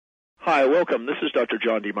Hi, welcome. This is Dr.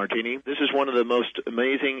 John DeMartini. This is one of the most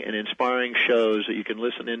amazing and inspiring shows that you can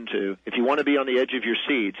listen into. If you want to be on the edge of your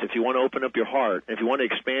seats, if you want to open up your heart, if you want to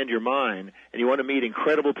expand your mind, and you want to meet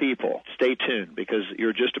incredible people, stay tuned because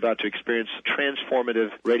you're just about to experience a transformative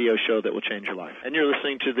radio show that will change your life. And you're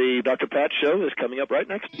listening to the Dr. Pat Show that's coming up right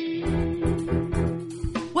next.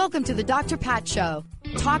 Welcome to the Dr. Pat Show.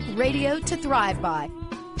 Talk radio to thrive by.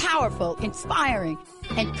 Powerful, inspiring,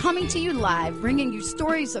 and coming to you live, bringing you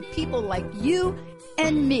stories of people like you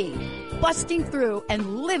and me, busting through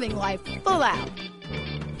and living life full out.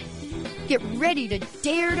 Get ready to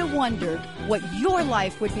dare to wonder what your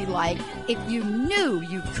life would be like if you knew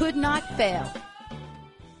you could not fail.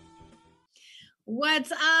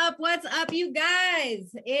 What's up? What's up, you guys?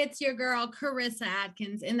 It's your girl, Carissa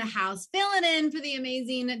Atkins, in the house, filling in for the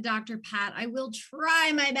amazing Dr. Pat. I will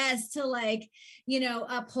try my best to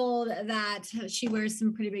uphold that. She wears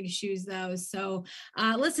some pretty big shoes though. So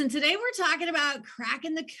listen, today we're talking about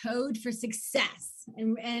cracking the code for success.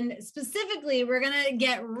 And specifically, we're going to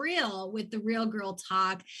get real with the Real Girl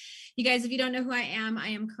Talk. You guys, if you don't know who I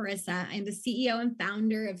am Carissa. I'm the CEO and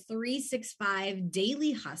founder of 365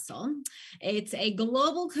 Daily Hustle. It's a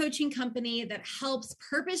global coaching company that helps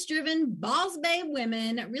purpose-driven boss babe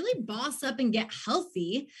women really boss up and get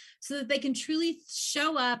healthy so that they can truly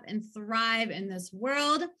show up and thrive in this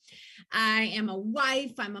world. I am a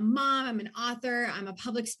wife, I'm a mom, I'm an author, I'm a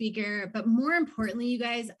public speaker, but more importantly, you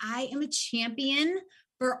guys, I am a champion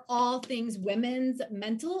for all things women's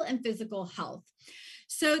mental and physical health.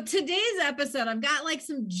 So today's episode, I've got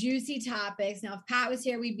some juicy topics. Now, if Pat was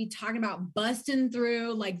here, we'd be talking about busting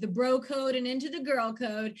through the bro code and into the girl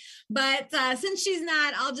code. But since she's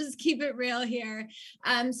not, I'll just keep it real here.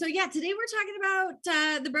 Today we're talking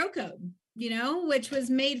about the bro code, which was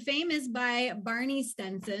made famous by Barney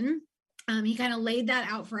Stinson. He kind of laid that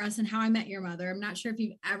out for us in How I Met Your Mother. I'm not sure if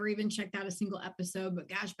you've ever even checked out a single episode, but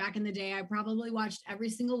gosh, back in the day, I probably watched every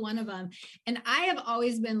single one of them. And I have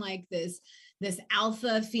always been like this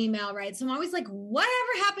alpha female, right? So I'm always like, whatever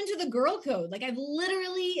happened to the girl code? I've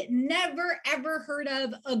literally never, ever heard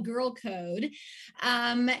of a girl code.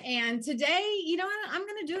 And today, you know what? I'm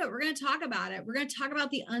going to do it. We're going to talk about it. We're going to talk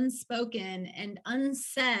about the unspoken and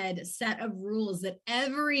unsaid set of rules that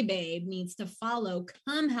every babe needs to follow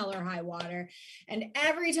come hell or high water. And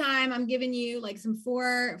every time I'm giving you some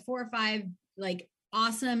four or five,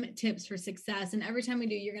 awesome tips for success. And every time we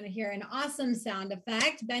do, you're going to hear an awesome sound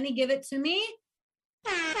effect. Benny, give it to me.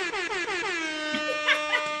 Yes,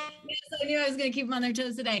 I knew I was going to keep them on their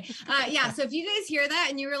toes today. So if you guys hear that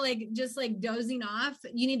and you were just dozing off,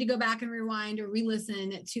 you need to go back and rewind or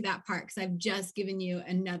re-listen to that part because I've just given you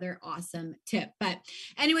another awesome tip. But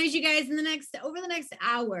anyways, you guys, over the next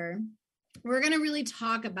hour, we're going to really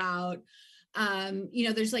talk about,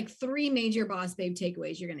 there's three major boss babe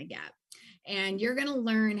takeaways you're going to get. And you're going to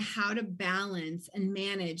learn how to balance and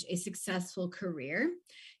manage a successful career.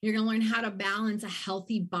 You're going to learn how to balance a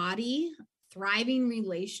healthy body, thriving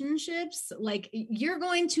relationships. You're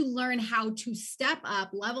going to learn how to step up,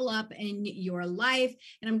 level up in your life.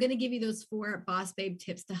 And I'm going to give you those 4 boss babe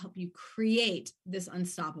tips to help you create this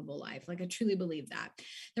unstoppable life. I truly believe that.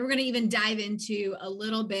 Then we're going to even dive into a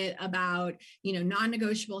little bit about,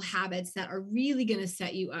 non-negotiable habits that are really going to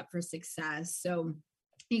set you up for success. So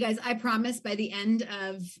you guys, I promise by the end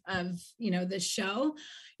of the show,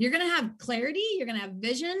 you're going to have clarity, you're going to have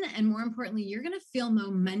vision, and more importantly, you're going to feel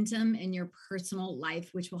momentum in your personal life,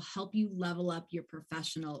 which will help you level up your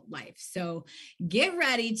professional life. So get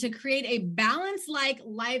ready to create a balanced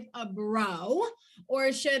life, a bro,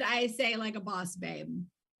 or should I say a boss babe?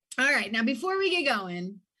 All right. Now, before we get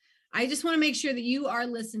going, I just want to make sure that you are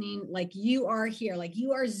listening, you are here,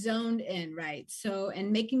 you are zoned in, right? So,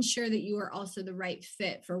 and making sure that you are also the right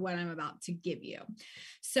fit for what I'm about to give you.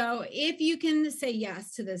 So if you can say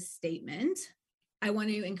yes to this statement, I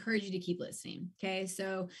want to encourage you to keep listening. Okay.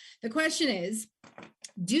 So the question is,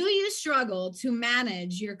 do you struggle to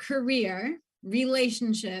manage your career,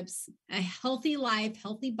 relationships, a healthy life,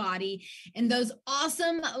 healthy body, and those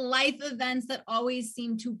awesome life events that always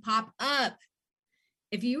seem to pop up?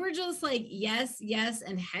 If you were just yes, yes,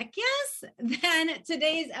 and heck yes, then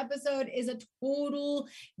today's episode is a total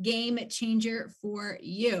game changer for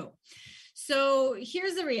you. So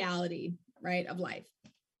here's the reality, right, of life.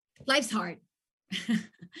 Life's hard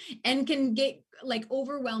and can get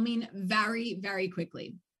overwhelming very, very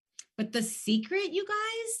quickly. But the secret, you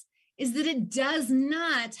guys, is that it does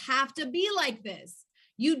not have to be like this.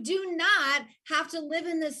 You do not have to live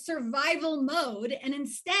in this survival mode, and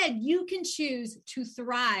instead you can choose to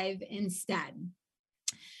thrive instead.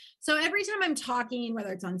 So every time I'm talking,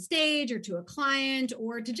 whether it's on stage or to a client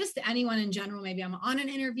or to just anyone in general, maybe I'm on an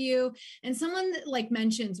interview and someone like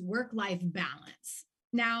mentions work-life balance.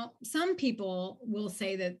 Now, some people will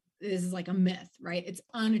say that this is like a myth, right? It's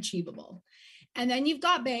unachievable. And then you've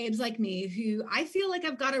got babes like me who I feel like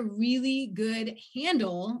I've got a really good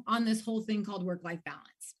handle on this whole thing called work-life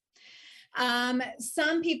balance.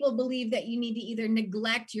 Some people believe that you need to either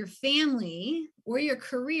neglect your family or your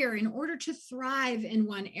career in order to thrive in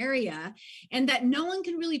one area, and that no one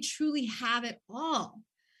can really truly have it all.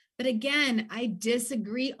 But again, I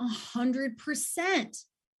disagree 100%.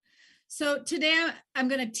 So today I'm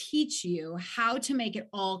going to teach you how to make it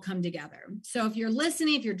all come together. So if you're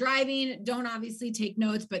listening, if you're driving, don't obviously take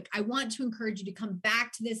notes, but I want to encourage you to come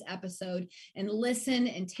back to this episode and listen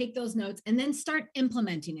and take those notes and then start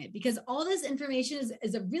implementing it, because all this information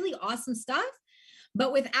is a really awesome stuff.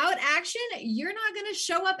 But without action, you're not going to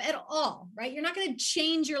show up at all, right? You're not going to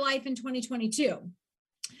change your life in 2022.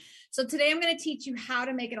 So today I'm going to teach you how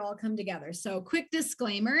to make it all come together. So quick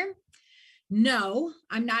disclaimer. No,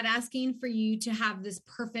 I'm not asking for you to have this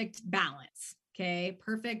perfect balance. Okay.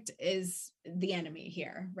 Perfect is the enemy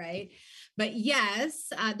here, right? But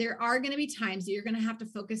yes, there are going to be times that you're going to have to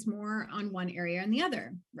focus more on one area and the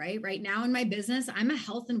other, right? Right now in my business, I'm a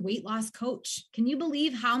health and weight loss coach. Can you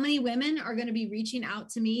believe how many women are going to be reaching out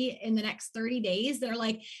to me in the next 30 days? They're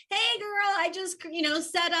like, hey girl, I just,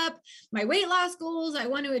 set up my weight loss goals. I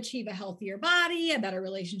want to achieve a healthier body, a better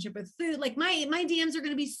relationship with food. Like my DMs are going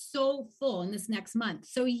to be so full in this next month.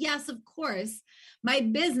 So yes, of course, my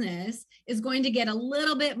business is going to get a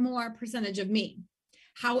little bit more percentage of me.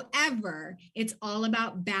 However, it's all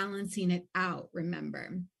about balancing it out,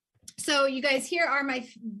 remember. So you guys, here are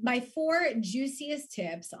my 4 juiciest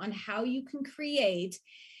tips on how you can create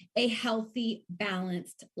a healthy,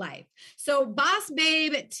 balanced life. So Boss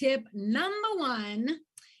Babe tip number 1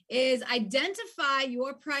 is identify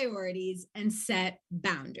your priorities and set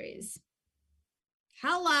boundaries.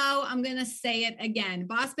 Hello, I'm going to say it again.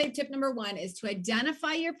 Boss Babe tip number 1 is to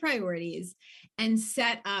identify your priorities and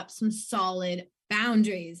set up some solid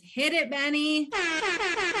boundaries. Hit it, Benny.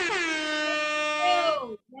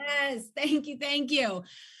 Yes, thank you.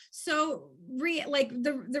 So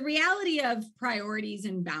the reality of priorities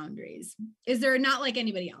and boundaries is they're not like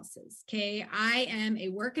anybody else's. Okay. I am a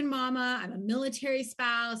working mama. I'm a military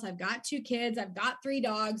spouse. I've got 2 kids. I've got 3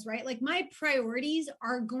 dogs, right? Like my priorities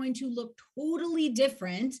are going to look totally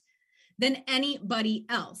different than anybody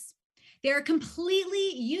else. They're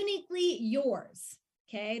completely uniquely yours.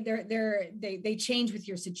 Okay. They change with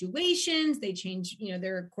your situations. They change,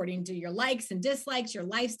 they're according to your likes and dislikes, your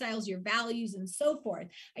lifestyles, your values, and so forth.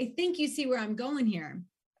 I think you see where I'm going here,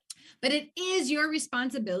 but it is your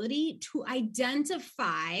responsibility to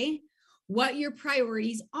identify what your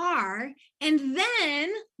priorities are. And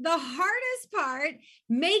then the hardest part,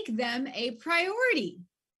 make them a priority.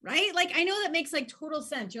 Right? Like, I know that makes like total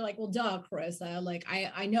sense. You're like, well, duh, Carissa, like,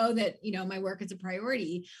 I know that, my work is a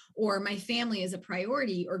priority, or my family is a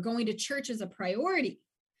priority, or going to church is a priority.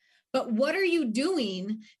 But what are you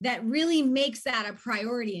doing that really makes that a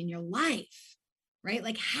priority in your life? Right?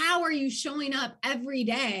 Like, how are you showing up every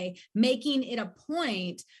day, making it a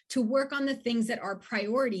point to work on the things that are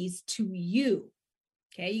priorities to you?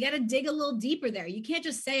 Okay. You got to dig a little deeper there. You can't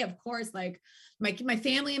just say, of course, like my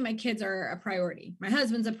family and my kids are a priority. My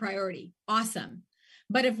husband's a priority. Awesome.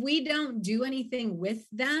 But if we don't do anything with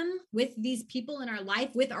them, with these people in our life,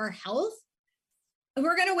 with our health,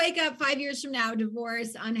 we're going to wake up 5 years from now,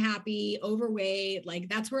 divorced, unhappy, overweight. Like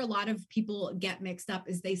that's where a lot of people get mixed up,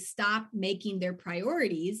 is they stop making their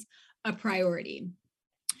priorities a priority.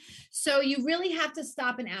 So you really have to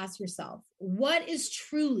stop and ask yourself, what is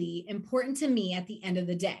truly important to me at the end of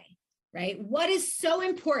the day, right? What is so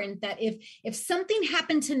important that if something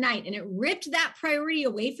happened tonight and it ripped that priority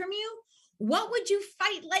away from you, what would you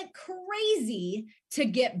fight like crazy to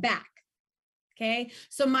get back? Okay.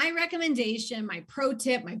 So my recommendation, my pro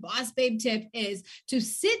tip, my Boss Babe tip is to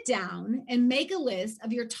sit down and make a list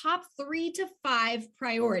of your top 3 to 5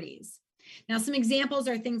 priorities. Now, some examples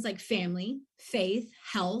are things like family, faith,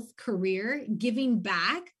 health, career, giving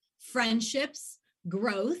back, friendships,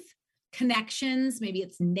 growth, connections. Maybe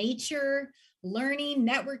it's nature, learning,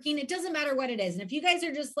 networking. It doesn't matter what it is. And if you guys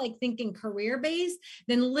are just like thinking career-based,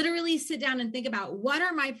 then literally sit down and think about, what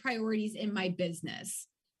are my priorities in my business?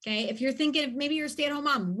 Okay. If you're thinking maybe you're a stay-at-home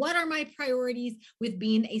mom, what are my priorities with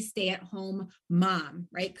being a stay-at-home mom,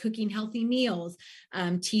 right? Cooking healthy meals,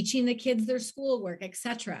 teaching the kids their schoolwork,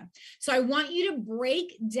 etc. So I want you to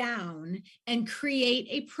break down and create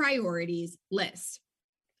a priorities list.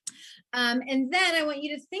 And then I want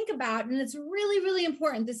you to think about, and it's really, really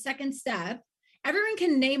important, the second step Everyone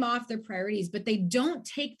can name off their priorities, but they don't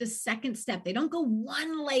take the second step. They don't go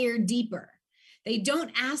one layer deeper. They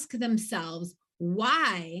don't ask themselves,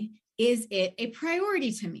 why is it a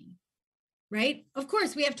priority to me? Right? Of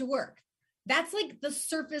course, we have to work. That's like the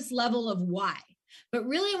surface level of why. But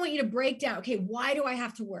really, I want you to break down, okay, why do I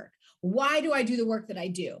have to work? Why do I do the work that I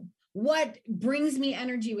do? What brings me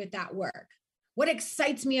energy with that work? What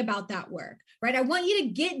excites me about that work, right? I want you to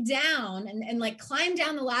get down and like climb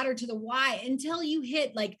down the ladder to the why until you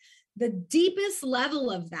hit like the deepest level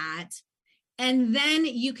of that. And then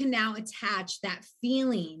you can now attach that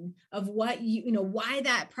feeling of what why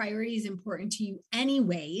that priority is important to you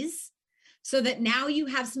anyways, so that now you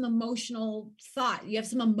have some emotional thought, you have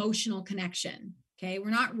some emotional connection. Okay. We're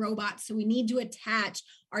not robots. So we need to attach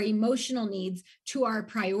our emotional needs to our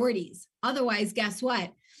priorities. Otherwise, guess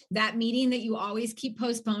what? That meeting that you always keep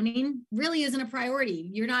postponing really isn't a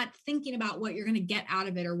priority. You're not thinking about what you're going to get out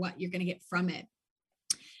of it or what you're going to get from it.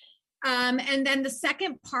 And then the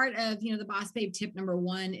second part of, the Boss Babe tip number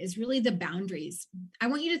 1 is really the boundaries. I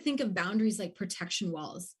want you to think of boundaries like protection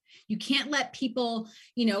walls. You can't let people,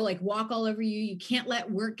 like walk all over you. You can't let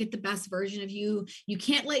work get the best version of you. You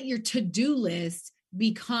can't let your to-do list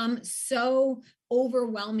become so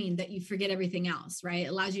overwhelming that you forget everything else, right? It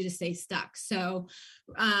allows you to stay stuck. So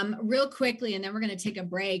real quickly, and then we're going to take a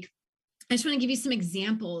break. I just want to give you some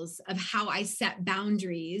examples of how I set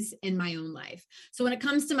boundaries in my own life. So when it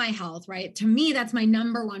comes to my health, right? To me, that's my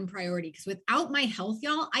number 1 priority, because without my health,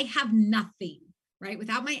 y'all, I have nothing, right?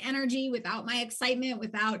 Without my energy, without my excitement,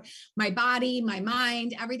 without my body, my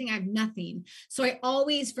mind, everything, I have nothing. So I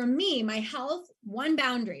always, for me, my health, 1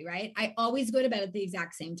 boundary, right? I always go to bed at the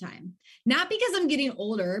exact same time. Not because I'm getting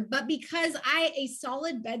older, but because a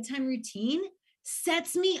solid bedtime routine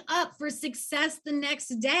sets me up for success the next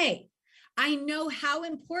day. I know how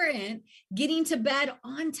important getting to bed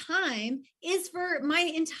on time is for my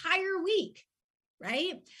entire week,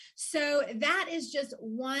 right? So that is just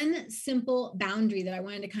one simple boundary that I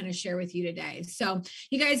wanted to kind of share with you today. So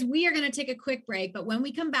you guys, we are going to take a quick break, but when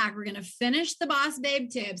we come back, we're going to finish the Boss Babe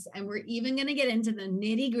tips, and we're even going to get into the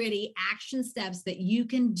nitty-gritty action steps that you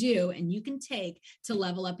can do and you can take to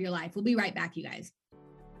level up your life. We'll be right back, you guys.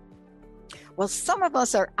 Well, some of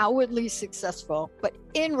us are outwardly successful, but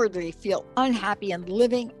inwardly feel unhappy and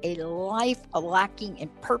living a life lacking in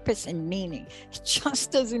purpose and meaning. It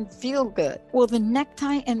just doesn't feel good. Well, The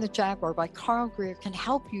Necktie and the Jaguar by Carl Greer can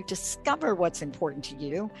help you discover what's important to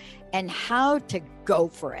you and how to go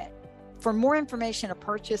for it. For more information or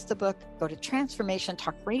purchase the book, go to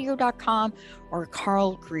transformationtalkradio.com or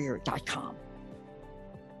carlgreer.com.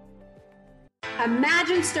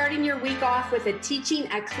 Imagine starting your week off with a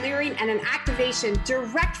teaching, a clearing, and an activation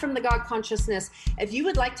direct from the God consciousness. If you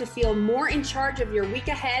would like to feel more in charge of your week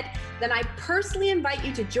ahead, then I personally invite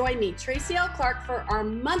you to join me, Tracy L. Clark, for our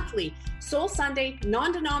monthly Soul Sunday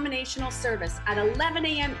non-denominational service at 11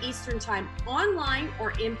 a.m. Eastern Time, online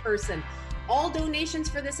or in person. All donations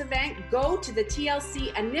for this event go to the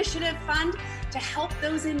TLC Initiative Fund to help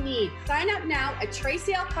those in need. Sign up now at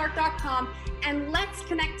tracylclark.com and let's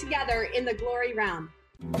connect together in the glory realm.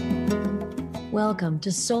 Welcome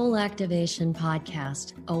to Soul Activation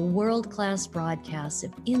Podcast, a world-class broadcast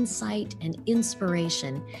of insight and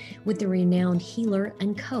inspiration with the renowned healer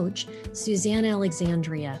and coach, Suzanne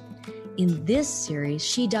Alexandria. In this series,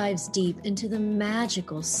 she dives deep into the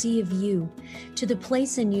magical sea of you, to the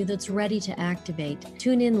place in you that's ready to activate.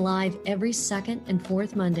 Tune in live every second and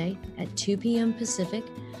fourth Monday at 2 p.m. Pacific,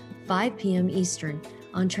 5 p.m. Eastern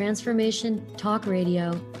on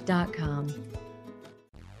TransformationTalkRadio.com.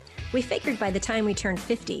 We figured by the time we turned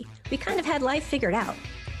 50, we kind of had life figured out,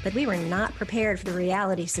 but we were not prepared for the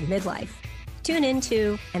realities of midlife. Tune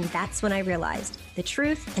into And That's When I Realized, the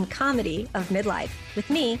truth and comedy of midlife, with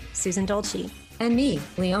me, Susan Dolce. And me,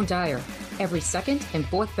 Leon Dyer, every second and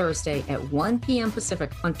fourth Thursday at 1 p.m.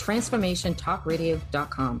 Pacific on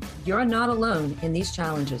TransformationTalkRadio.com. You're not alone in these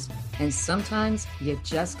challenges, and sometimes you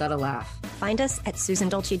just gotta laugh. Find us at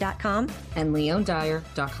SusanDolce.com and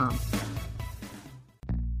LeonDyer.com.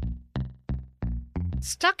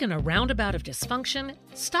 Stuck in a roundabout of dysfunction?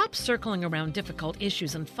 Stop circling around difficult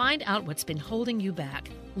issues and find out what's been holding you back.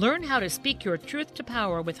 Learn how to speak your truth to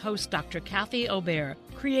power with host Dr. Kathy Obear.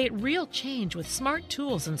 Create real change with smart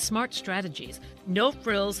tools and smart strategies. No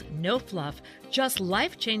frills, no fluff, just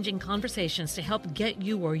life-changing conversations to help get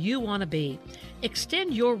you where you want to be.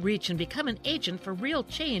 Extend your reach and become an agent for real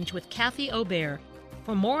change with Kathy Obear.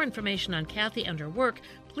 For more information on Kathy and her work,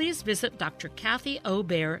 please visit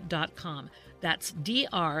drkathyobear.com. That's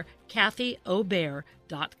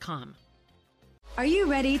drkathyobear.com. Are you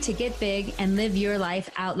ready to get big and live your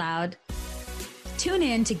life out loud? Tune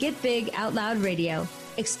in to Get Big Out Loud Radio,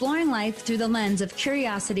 exploring life through the lens of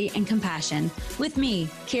curiosity and compassion, with me,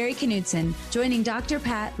 Carrie Knudsen, joining Dr.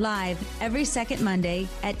 Pat live every second Monday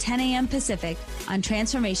at 10 a.m. Pacific on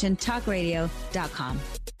TransformationTalkRadio.com.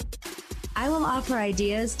 I will offer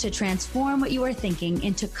ideas to transform what you are thinking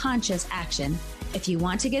into conscious action. If you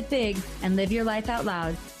want to get big and live your life out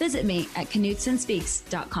loud, visit me at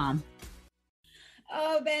KnudsenSpeaks.com.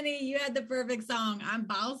 Oh, Benny, you had the perfect song. I'm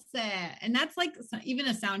Boss. And that's like even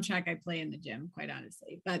a soundtrack I play in the gym, quite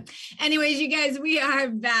honestly. But anyways, you guys, we are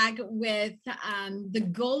back with the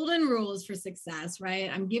golden rules for success, right?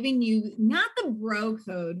 I'm giving you not the bro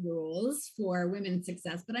code rules for women's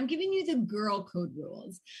success, but I'm giving you the girl code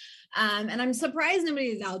rules. And I'm surprised nobody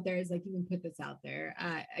is out there is like, you can put this out there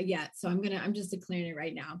yet. So I'm just declaring it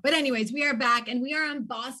right now. But anyways, we are back and we are on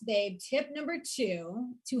Boss Babe tip number 2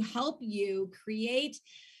 to help you create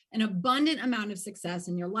an abundant amount of success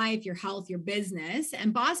in your life, your health, your business.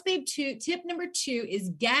 And Boss Babe tip number 2 is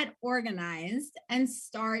get organized and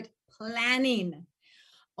start planning.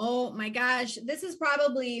 Oh my gosh, this is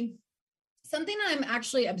probably something I'm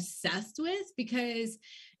actually obsessed with because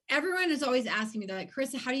everyone is always asking me, they're like,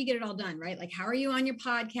 Carissa, how do you get it all done, right? Like, how are you on your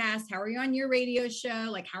podcast? How are you on your radio show?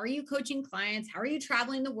 Like, how are you coaching clients? How are you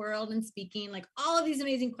traveling the world and speaking? Like all of these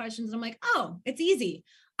amazing questions. And I'm like, oh, it's easy.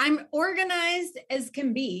 I'm organized as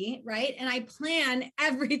can be, right? And I plan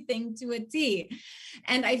everything to a T.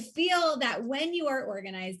 And I feel that when you are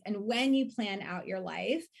organized and when you plan out your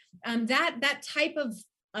life, that type of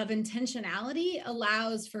intentionality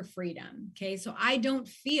allows for freedom. Okay. So I don't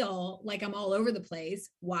feel like I'm all over the place.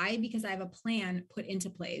 Why? Because I have a plan put into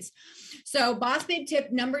place. So Boss Babe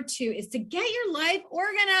tip number 2 is to get your life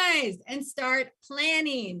organized and start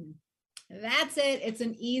planning. That's it. It's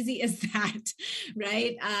an easy as that,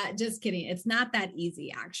 right? Just kidding. It's not that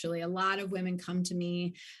easy, actually. A lot of women come to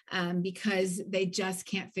me because they just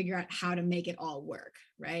can't figure out how to make it all work,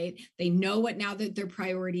 right? They know what now that their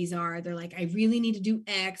priorities are. They're like, I really need to do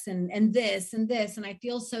X and this, and I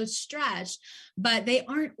feel so stretched, but they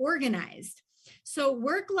aren't organized. So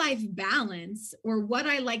work-life balance, or what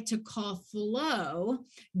I like to call flow,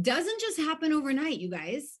 doesn't just happen overnight, you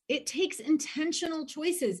guys. It takes intentional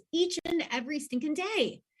choices each and every stinking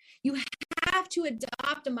day. You have to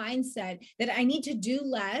adopt a mindset that I need to do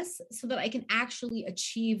less so that I can actually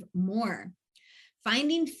achieve more.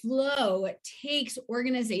 Finding flow takes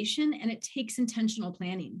organization and it takes intentional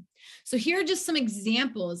planning. So here are just some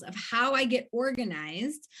examples of how I get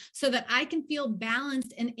organized so that I can feel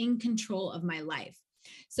balanced and in control of my life.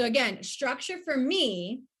 So again, structure for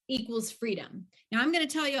me equals freedom. Now I'm going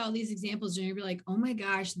to tell you all these examples and you'll be like, oh my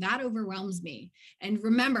gosh, that overwhelms me. And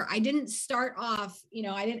remember, I didn't start off,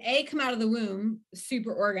 I didn't come out of the womb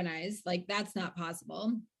super organized. Like that's not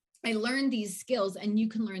possible. I learned these skills and you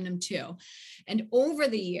can learn them too. And over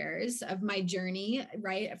the years of my journey,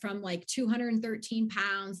 right, from like 213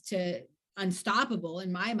 pounds to unstoppable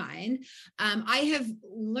in my mind, I have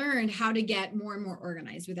learned how to get more and more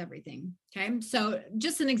organized with everything. Okay. So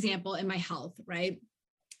just an example in my health, right?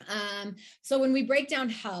 So when we break down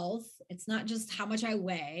health, it's not just how much I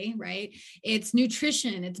weigh, right? It's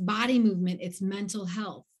nutrition, it's body movement, it's mental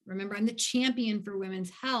health. Remember, I'm the champion for women's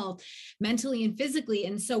health, mentally and physically.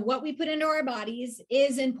 And so what we put into our bodies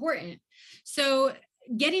is important. So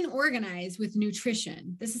getting organized with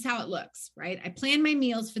nutrition, this is how it looks, right? I plan my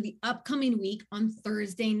meals for the upcoming week on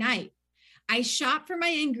Thursday night. I shop for my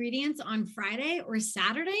ingredients on Friday or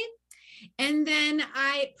Saturday, and then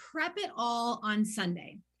I prep it all on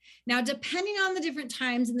Sunday. Now, depending on the different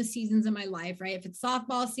times and the seasons of my life, right? If it's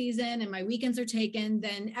softball season and my weekends are taken,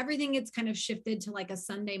 then everything gets kind of shifted to like a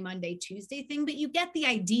Sunday, Monday, Tuesday thing, but you get the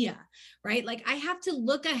idea, right? Like I have to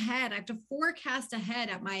look ahead. I have to forecast ahead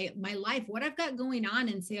at my life, what I've got going on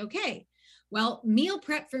and say, okay, well, meal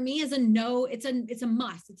prep for me is it's a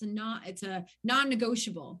must. It's a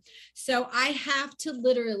non-negotiable. So I have to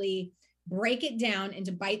literally break it down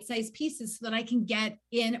into bite-sized pieces so that I can get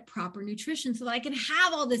in proper nutrition so that I can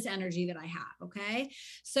have all this energy that I have. Okay.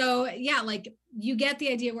 So yeah, like you get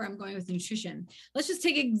the idea where I'm going with nutrition. Let's just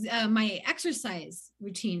take my exercise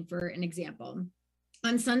routine for an example.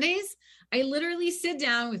 On Sundays, I literally sit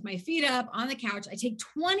down with my feet up on the couch. I take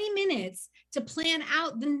 20 minutes to plan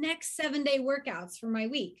out the next 7-day workouts for my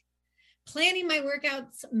week. Planning my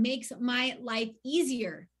workouts makes my life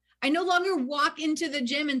easier. I no longer walk into the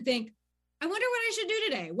gym and think, I wonder what I should do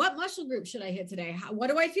today. What muscle group should I hit today? What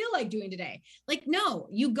do I feel like doing today? Like, no,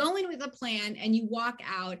 you go in with a plan and you walk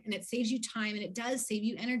out and it saves you time and it does save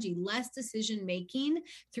you energy. Less decision making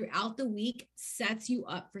throughout the week sets you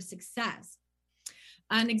up for success.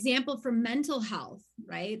 An example for mental health,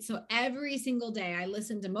 right? So every single day I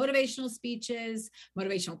listen to motivational speeches,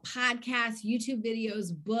 motivational podcasts, YouTube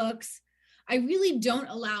videos, books. I really don't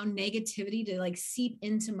allow negativity to like seep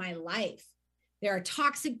into my life. There are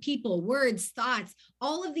toxic people, words, thoughts,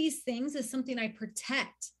 all of these things is something I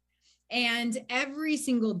protect. And every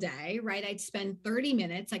single day, right, I'd spend 30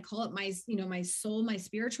 minutes. I call it my, my soul, my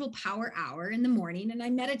spiritual power hour in the morning. And I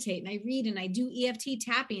meditate and I read and I do EFT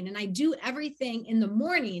tapping and I do everything in the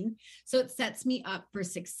morning. So it sets me up for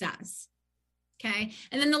success. Okay.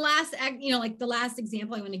 And then the last, the last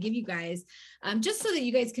example I want to give you guys, just so that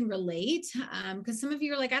you guys can relate, because some of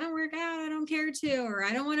you are like, I don't work out, I don't care to, or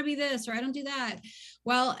I don't want to be this, or I don't do that.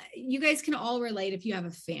 Well, you guys can all relate if you have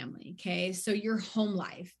a family. Okay. So your home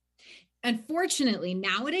life. Unfortunately,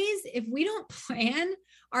 nowadays, if we don't plan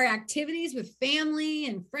our activities with family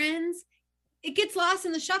and friends, it gets lost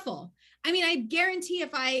in the shuffle. I mean, I guarantee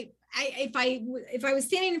if I was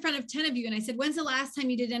standing in front of 10 of you and I said, when's the last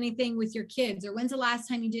time you did anything with your kids? Or when's the last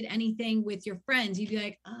time you did anything with your friends? You'd be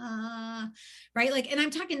like, right? Like, and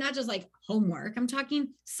I'm talking not just like homework. I'm talking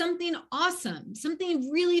something awesome,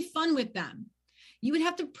 something really fun with them. You would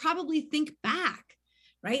have to probably think back.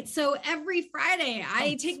 Right. So every Friday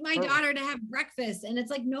I take my daughter to have breakfast and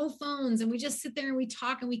it's like no phones and we just sit there and we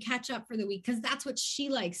talk and we catch up for the week because that's what she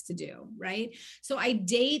likes to do. Right. So I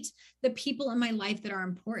date the people in my life that are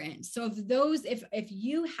important. So if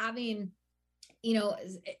you having,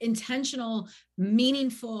 intentional,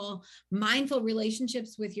 meaningful, mindful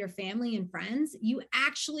relationships with your family and friends, you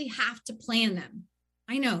actually have to plan them.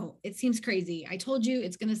 I know it seems crazy. I told you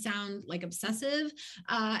it's going to sound like obsessive.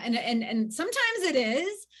 And sometimes it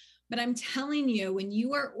is, but I'm telling you, when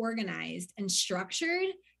you are organized and structured,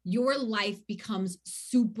 your life becomes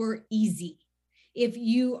super easy. If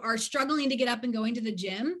you are struggling to get up and going to the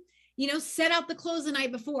gym, set out the clothes the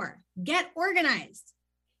night before, get organized.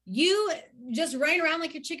 You just running around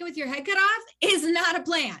like a chicken with your head cut off is not a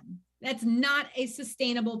plan. That's not a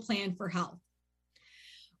sustainable plan for health.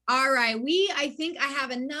 All right. I think I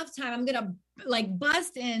have enough time. I'm going to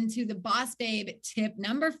bust into the Boss Babe tip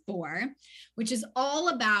number 4, which is all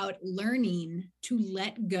about learning to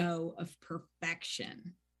let go of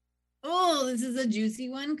perfection. Oh, this is a juicy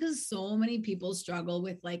one because so many people struggle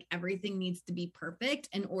with everything needs to be perfect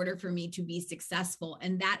in order for me to be successful.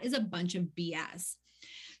 And that is a bunch of BS.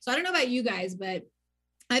 So I don't know about you guys, but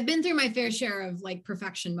I've been through my fair share of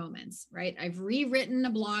perfection moments, right? I've rewritten a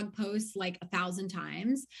blog post 1,000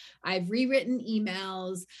 times. I've rewritten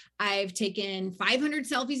emails. I've taken 500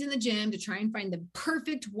 selfies in the gym to try and find the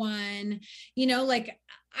perfect one.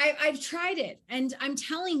 I've tried it. And I'm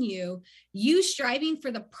telling you, you striving for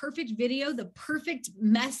the perfect video, the perfect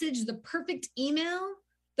message, the perfect email,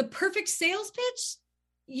 the perfect sales pitch,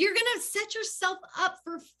 you're going to set yourself up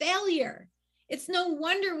for failure. It's no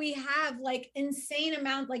wonder we have insane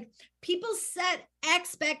amount, people set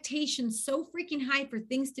expectations so freaking high for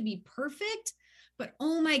things to be perfect, but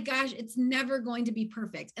oh my gosh, it's never going to be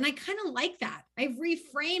perfect. And I kind of like that. I've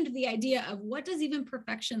reframed the idea of what does even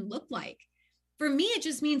perfection look like? For me, it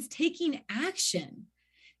just means taking action.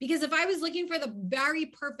 Because if I was looking for the very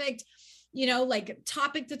perfect,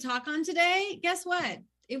 topic to talk on today, guess what?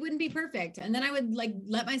 It wouldn't be perfect. And then I would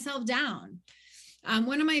let myself down.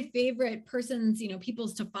 One of my favorite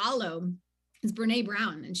peoples to follow is Brené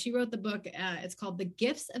Brown. And she wrote the book, it's called The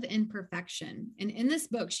Gifts of Imperfection. And in this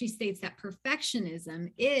book, she states that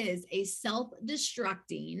perfectionism is a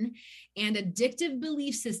self-destructing and addictive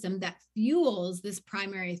belief system that fuels this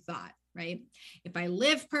primary thought, right? If I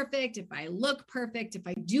live perfect, if I look perfect, if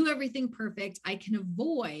I do everything perfect, I can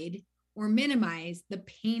avoid or minimize the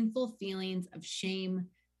painful feelings of shame,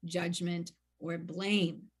 judgment, or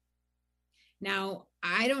blame. Now,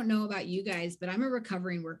 I don't know about you guys, but I'm a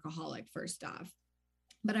recovering workaholic, first off,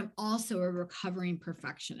 but I'm also a recovering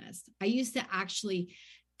perfectionist. I used to actually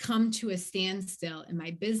come to a standstill in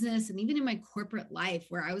my business and even in my corporate life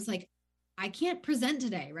where I was like, I can't present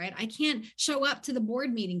today, right? I can't show up to the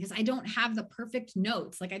board meeting because I don't have the perfect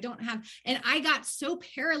notes. And I got so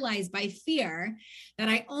paralyzed by fear that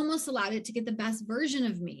I almost allowed it to get the best version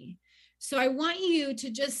of me. So I want you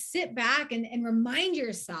to just sit back and remind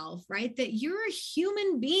yourself, right, that you're a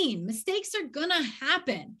human being. Mistakes are going to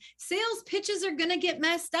happen. Sales pitches are going to get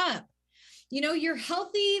messed up. Your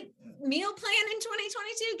healthy meal plan in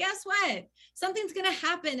 2022, guess what? Something's going to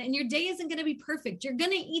happen and your day isn't going to be perfect. You're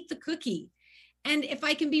going to eat the cookie. And if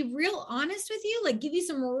I can be real honest with you, give you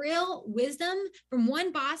some real wisdom from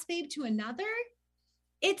one boss babe to another,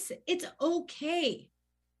 it's okay.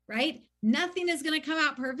 Right? Nothing is going to come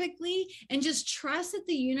out perfectly, and just trust that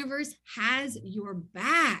the universe has your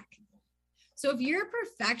back. So if you're a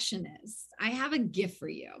perfectionist, I have a gift for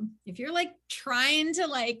you. If you're like trying to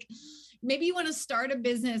like, maybe you want to start a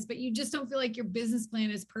business, but you just don't feel like your business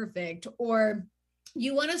plan is perfect, or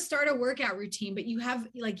you want to start a workout routine, but you have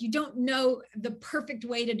like, you don't know the perfect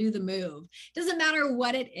way to do the move. Doesn't matter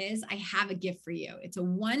what it is. I have a gift for you. It's a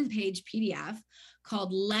 1-page PDF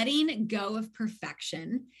called Letting Go of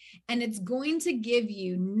Perfection. And it's going to give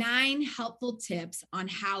you 9 helpful tips on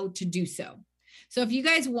how to do so. So if you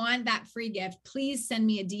guys want that free gift, please send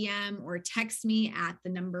me a DM or text me at the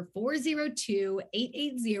number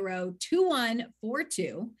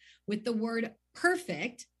 402-880-2142 with the word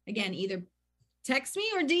perfect. Again, either text me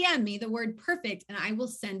or DM me the word perfect, and I will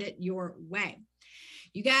send it your way.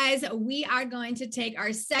 You guys, we are going to take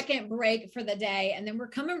our second break for the day, and then we're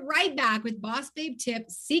coming right back with Boss Babe tip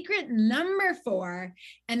secret number 4,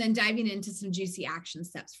 and then diving into some juicy action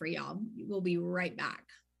steps for y'all. We'll be right back.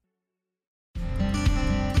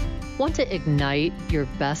 Want to ignite your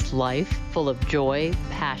best life full of joy,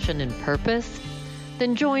 passion, and purpose?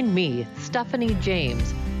 Then join me, Stephanie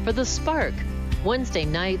James, for The Spark, Wednesday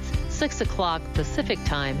nights, 6 o'clock Pacific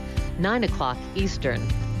Time, 9 o'clock Eastern,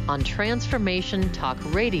 on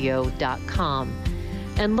TransformationTalkRadio.com,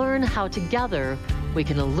 and learn how together we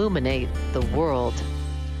can illuminate the world.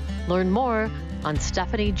 Learn more on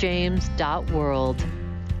stephaniejames.world.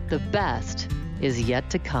 The best is yet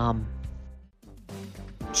to come.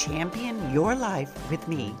 Champion Your Life with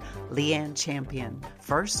me, Leanne Champion,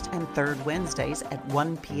 first and third Wednesdays at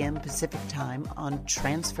 1 p.m. Pacific Time on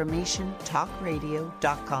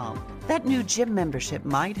TransformationTalkRadio.com. That new gym membership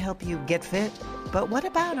might help you get fit, but what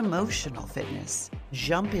about emotional fitness?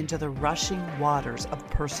 Jump into the rushing waters of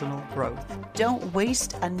personal growth. Don't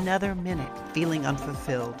waste another minute feeling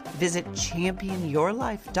unfulfilled. Visit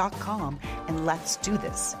championyourlife.com and let's do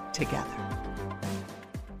this together.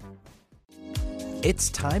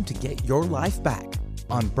 It's time to get your life back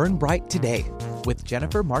on Burn Bright Today with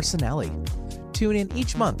Jennifer Marcinelli. Tune in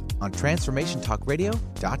each month on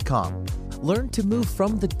TransformationTalkRadio.com. Learn to move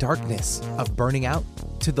from the darkness of burning out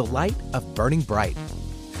to the light of burning bright.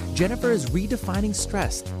 Jennifer is redefining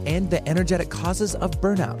stress and the energetic causes of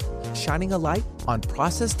burnout, shining a light on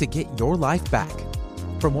process to get your life back.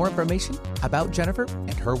 For more information about Jennifer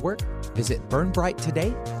and her work, visit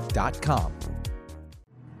burnbrighttoday.com.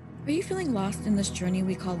 Are you feeling lost in this journey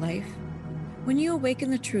we call life? When you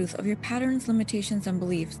awaken the truth of your patterns, limitations, and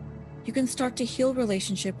beliefs, you can start to heal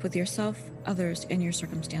relationship with yourself, others, and your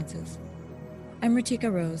circumstances. I'm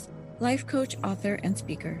Ritika Rose, life coach, author, and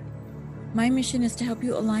speaker. My mission is to help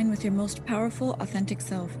you align with your most powerful, authentic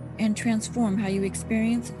self and transform how you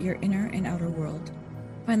experience your inner and outer world.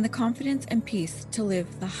 Find the confidence and peace to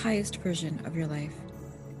live the highest version of your life.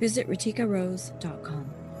 Visit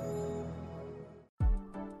ritikarose.com.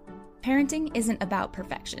 Parenting isn't about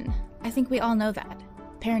perfection. I think we all know that.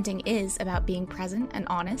 Parenting is about being present and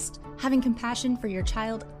honest, having compassion for your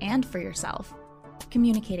child and for yourself,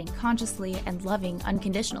 communicating consciously and loving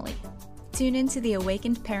unconditionally. Tune into the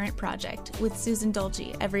Awakened Parent Project with Susan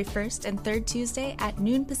Dolce every first and third Tuesday at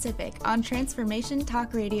noon Pacific on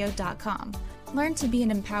TransformationTalkRadio.com. Learn to be an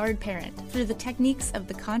empowered parent through the techniques of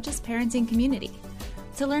the conscious parenting community.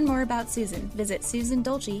 To learn more about Susan, visit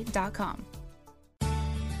susandolce.com.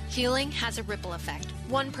 Healing has a ripple effect.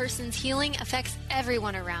 One person's healing affects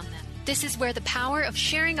everyone around them. This is where the power of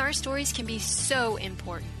sharing our stories can be so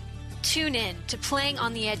important. Tune in to Playing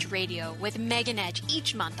on the Edge Radio with Megan Edge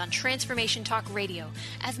each month on Transformation Talk Radio,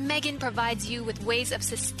 as Megan provides you with ways of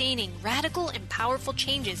sustaining radical and powerful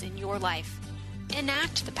changes in your life.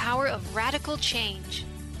 Enact the power of radical change.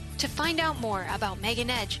 To find out more about Megan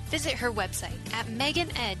Edge, visit her website at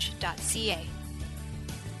meganedge.ca.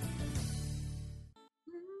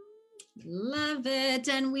 Love it.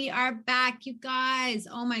 And we are back, you guys.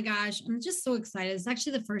 Oh my gosh. I'm just so excited. It's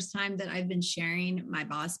actually the first time that I've been sharing my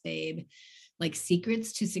Boss Babe, like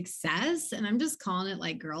secrets to success. And I'm just calling it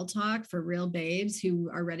like girl talk for real babes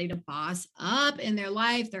who are ready to boss up in their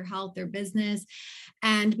life, their health, their business.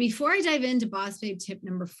 And before I dive into Boss Babe tip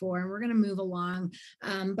number 4, and we're going to move along.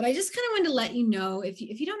 But I just kind of wanted to let you know, if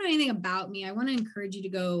you don't know anything about me, I want to encourage you to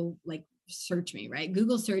go like search me, right?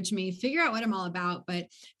 Google search me, figure out what I'm all about. But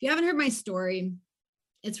if you haven't heard my story,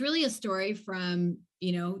 it's really a story from,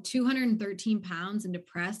 213 pounds and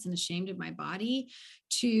depressed and ashamed of my body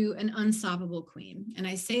to an unstoppable queen. And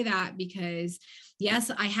I say that because yes,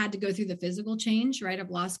 I had to go through the physical change, right? I've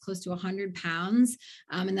lost close to 100 pounds.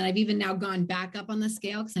 And then I've even now gone back up on the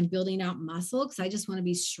scale because I'm building out muscle because I just want to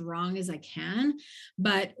be strong as I can.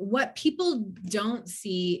 But what people don't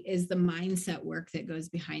see is the mindset work that goes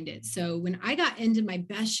behind it. So when I got into my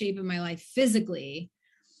best shape of my life physically,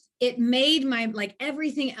 it made my, like,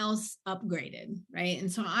 everything else upgraded, right?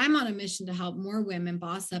 And so I'm on a mission to help more women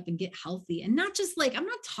boss up and get healthy. And not just like, I'm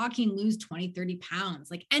not talking lose 20, 30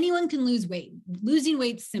 pounds. Like, anyone can lose weight. Losing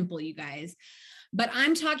weight's simple, you guys. But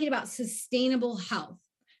I'm talking about sustainable health,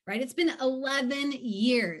 right? It's been 11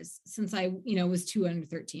 years since I, was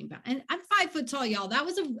 213 pounds. And I'm 5 foot tall, y'all.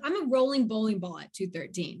 I'm a rolling bowling ball at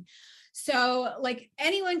 213. So, like,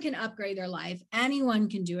 anyone can upgrade their life. Anyone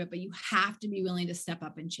can do it, but you have to be willing to step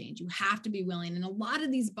up and change. You have to be willing. And a lot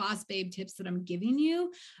of these Boss Babe tips that I'm giving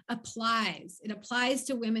you applies. It applies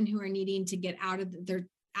to women who are needing to get out of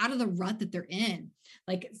the rut that they're in.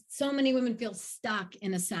 Like, so many women feel stuck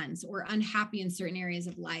in a sense, or unhappy in certain areas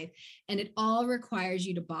of life. And it all requires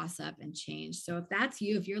you to boss up and change. So if that's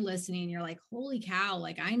you, if you're listening, you're like, holy cow,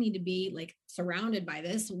 like, I need to be like surrounded by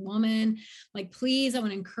this woman. Like, please, I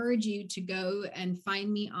want to encourage you to go and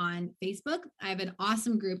find me on Facebook. I have an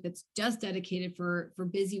awesome group that's just dedicated for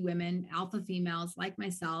busy women, alpha females like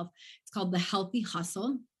myself. It's called The Healthy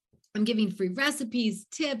Hustle. I'm giving free recipes,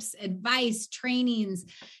 tips, advice, trainings.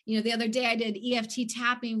 The other day I did EFT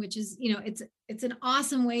tapping, which is, it's an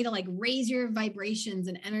awesome way to like raise your vibrations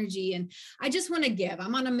and energy. And I just want to give.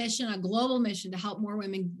 I'm on a mission, a global mission, to help more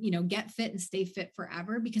women, get fit and stay fit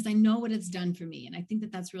forever, because I know what it's done for me. And I think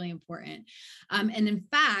that that's really important. And in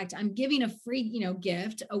fact, I'm giving a free,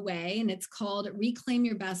 gift away, and it's called Reclaim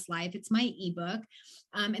Your Best Life. It's my ebook.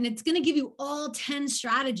 And it's going to give you all 10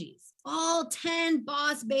 strategies. All 10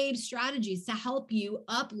 Boss Babe strategies to help you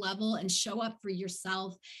up level and show up for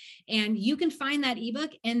yourself. And you can find that ebook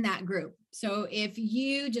in that group. So if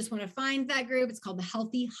you just want to find that group, it's called The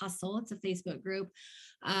Healthy Hustle. It's a Facebook group.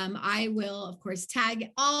 I will, of course, tag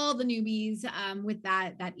all the newbies with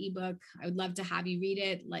that ebook. I would love to have you read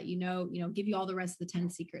it, let you know, give you all the rest of the 10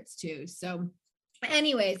 secrets too. So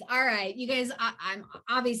anyways, all right, you guys, I'm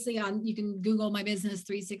obviously on, you can Google my business,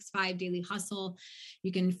 365 Daily Hustle.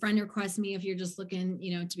 You can friend request me if you're just looking,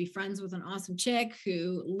 to be friends with an awesome chick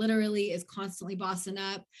who literally is constantly bossing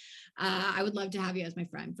up. I would love to have you as my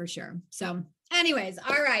friend for sure. So anyways,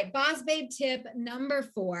 all right, Boss Babe tip number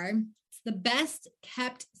 4. It's the best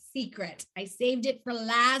kept secret. I saved it for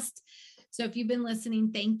last. So if you've been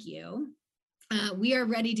listening, thank you. We are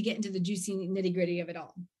ready to get into the juicy nitty gritty of it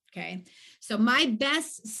all. Okay. So my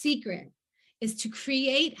best secret is to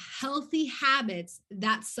create healthy habits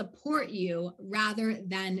that support you rather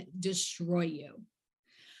than destroy you.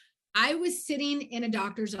 I was sitting in a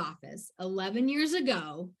doctor's office 11 years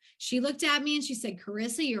ago. She looked at me and she said,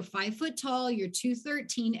 Carissa, you're 5 foot tall, you're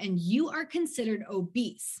 213, and you are considered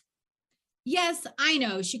obese. Yes, I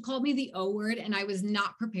know. She called me the O word, and I was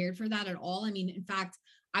not prepared for that at all. I mean, in fact,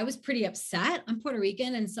 I was pretty upset. I'm Puerto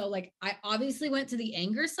Rican. And so like, I obviously went to the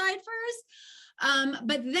anger side first.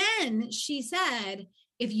 But then she said,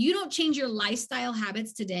 if you don't change your lifestyle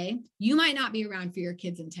habits today, you might not be around for your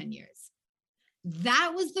kids in 10 years.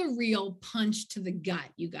 That was the real punch to the gut,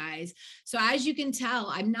 you guys. So as you can tell,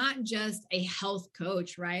 I'm not just a health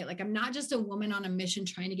coach, right? Like, I'm not just a woman on a mission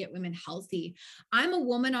trying to get women healthy. I'm a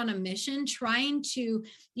woman on a mission trying to,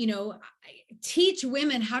 teach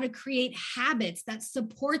women how to create habits that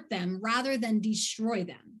support them rather than destroy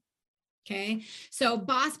them. Okay. So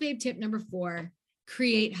Boss Babe tip number 4,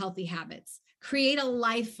 create healthy habits, create a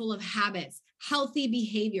life full of habits, healthy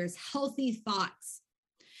behaviors, healthy thoughts.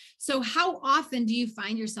 So how often do you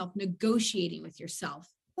find yourself negotiating with yourself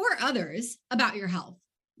or others about your health,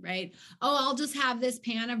 right? Oh, I'll just have this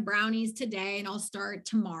pan of brownies today and I'll start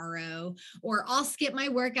tomorrow, or I'll skip my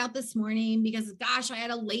workout this morning because gosh, I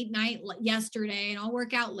had a late night yesterday and I'll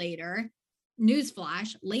work out later.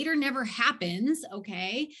 Newsflash, later never happens,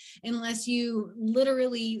 okay? Unless you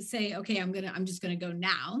literally say, okay, I'm just going to go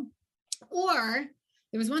now. Or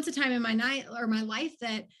there was once a time in my life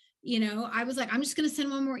that I was like, I'm just going to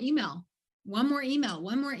send one more email.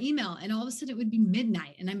 And all of a sudden it would be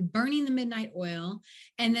midnight and I'm burning the midnight oil.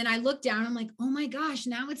 And then I look down, I'm like, oh my gosh,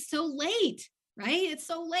 now it's so late, right? It's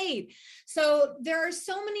so late. So there are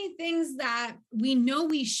so many things that we know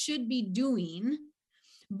we should be doing,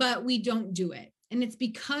 but we don't do it. And it's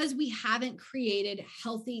because we haven't created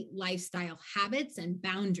healthy lifestyle habits and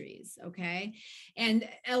boundaries. Okay. And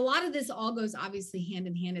a lot of this all goes obviously hand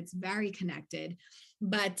in hand. It's very connected.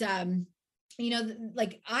 But,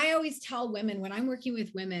 like I always tell women when I'm working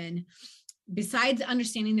with women, besides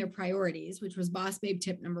understanding their priorities, which was Boss Babe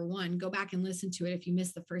tip number 1, go back and listen to it if you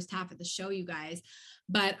missed the first half of the show, you guys.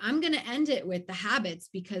 But I'm going to end it with the habits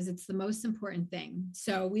because it's the most important thing.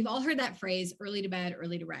 So we've all heard that phrase, early to bed,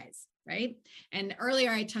 early to rise, right? And earlier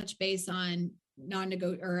I touched base on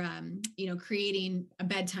creating a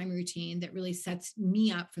bedtime routine that really sets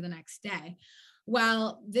me up for the next day.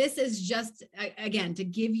 Well, this is just, again, to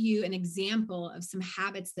give you an example of some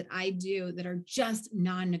habits that I do that are just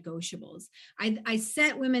non-negotiables. I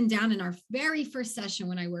set women down in our very first session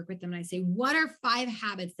when I work with them, and I say, what are 5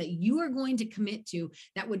 habits that you are going to commit to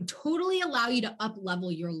that would totally allow you to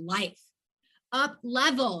up-level your life?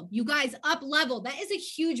 Up-level, you guys, up-level. That is a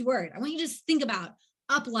huge word. I want you to just think about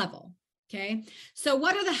up-level, okay? So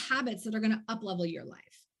what are the habits that are going to up-level your life,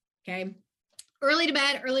 okay? Early to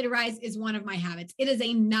bed, early to rise is one of my habits. It is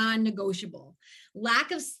a non-negotiable. Lack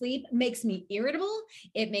of sleep makes me irritable.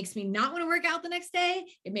 It makes me not want to work out the next day.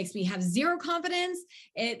 It makes me have zero confidence.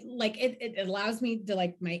 It allows me to,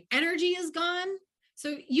 like, my energy is gone.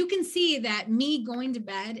 So you can see that me going to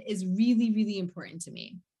bed is really, really important to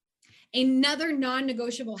me. Another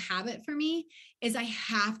non-negotiable habit for me is I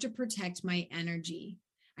have to protect my energy.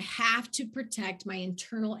 I have to protect my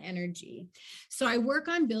internal energy. So I work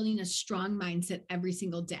on building a strong mindset every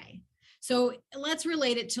single day. So let's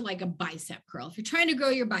relate it to like a bicep curl. If you're trying to grow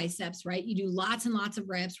your biceps, right, you do lots and lots of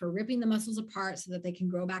reps. We're ripping the muscles apart so that they can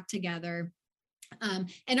grow back together.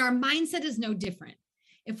 And our mindset is no different.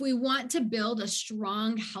 If we want to build a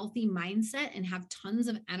strong, healthy mindset and have tons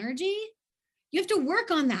of energy, you have to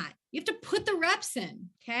work on that. You have to put the reps in,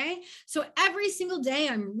 okay? So every single day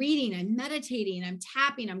I'm reading, I'm meditating, I'm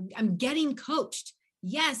tapping, I'm getting coached.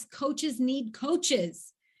 Yes, coaches need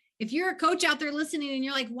coaches. If you're a coach out there listening and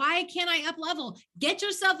you're like, why can't I up level? Get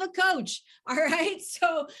yourself a coach, all right?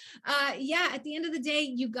 So at the end of the day,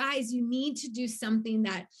 you guys, you need to do something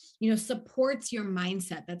that, supports your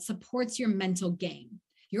mindset, that supports your mental game.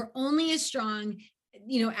 You're only as strong,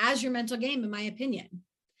 as your mental game, in my opinion.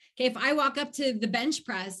 Okay, if I walk up to the bench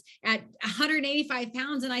press at 185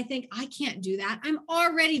 pounds and I think I can't do that, I'm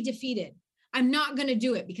already defeated. I'm not going to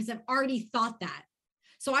do it because I've already thought that.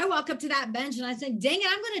 So I walk up to that bench and I say, dang it,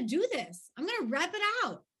 I'm going to do this. I'm going to rep it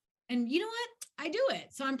out. And you know what? I do it.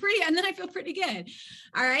 So and then I feel pretty good.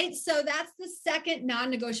 All right. So that's the second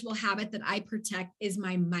non-negotiable habit that I protect is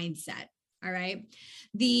my mindset. All right.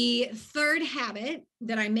 The third habit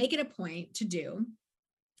that I make it a point to do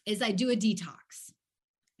is I do a detox.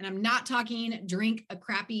 And I'm not talking drink a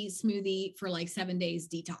crappy smoothie for like 7 days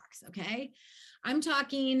detox, okay? I'm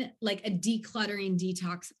talking like a decluttering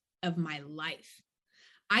detox of my life.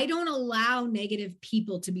 I don't allow negative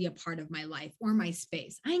people to be a part of my life or my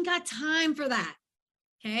space. I ain't got time for that,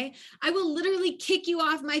 okay? I will literally kick you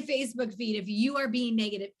off my Facebook feed if you are being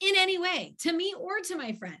negative in any way, to me or to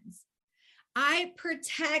my friends. I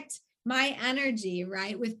protect my energy,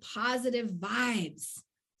 right, with positive vibes.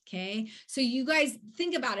 Okay. So you guys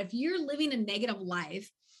think about if you're living a negative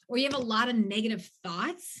life or you have a lot of negative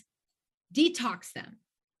thoughts, detox them.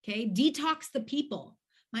 Okay. Detox the people.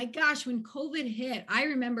 My gosh, when COVID hit, I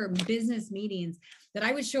remember business meetings that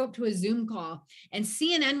I would show up to a Zoom call and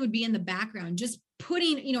CNN would be in the background, just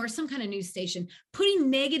putting, or some kind of news station, putting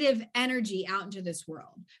negative energy out into this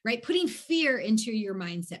world, right? Putting fear into your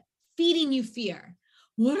mindset, feeding you fear.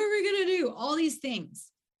 What are we going to do? All these things.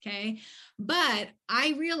 Okay. But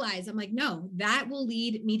I realize I'm like, no, that will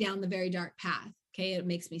lead me down the very dark path. Okay. It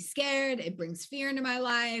makes me scared. It brings fear into my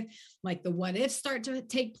life. Like the what ifs start to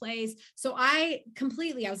take place. So I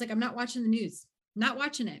was like, I'm not watching the news. I'm not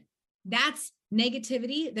watching it. That's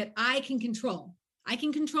negativity that I can control. I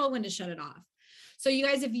can control when to shut it off. So you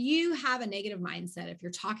guys, if you have a negative mindset, if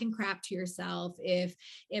you're talking crap to yourself, if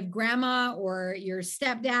grandma or your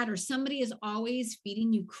stepdad or somebody is always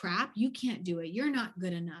feeding you crap, you can't do it. You're not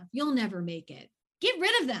good enough. You'll never make it. Get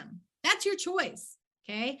rid of them. That's your choice.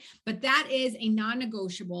 Okay. But that is a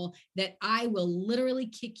non-negotiable that I will literally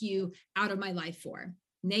kick you out of my life for.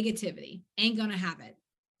 Negativity. Ain't gonna have it.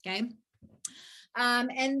 Okay.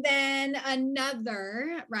 And then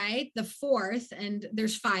another, right? The fourth, and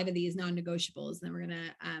there's 5 of these non-negotiables, and then we're going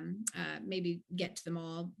to maybe get to them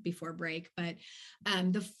all before break. But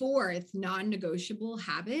the fourth non-negotiable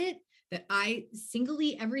habit that I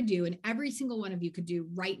singly ever do, and every single one of you could do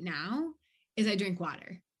right now, is I drink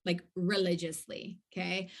water. Like religiously.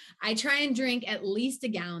 Okay. I try and drink at least a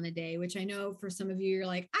gallon a day, which I know for some of you, you're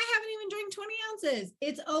like, I haven't even drank 20 ounces.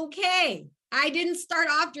 It's okay. I didn't start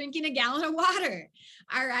off drinking a gallon of water.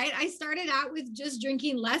 All right. I started out with just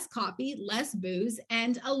drinking less coffee, less booze,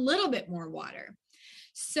 and a little bit more water.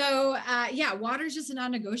 So water is just a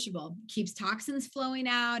non-negotiable. Keeps toxins flowing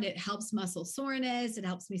out. It helps muscle soreness. It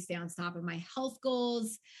helps me stay on top of my health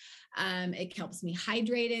goals. It helps me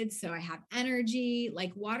hydrated, so I have energy.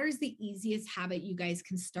 Like water is the easiest habit you guys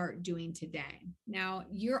can start doing today. Now,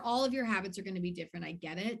 all of your habits are going to be different. I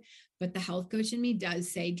get it, but the health coach in me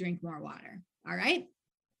does say drink more water. All right.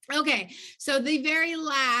 Okay. So the very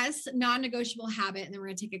last non-negotiable habit, and then we're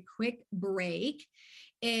going to take a quick break,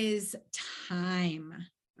 is time.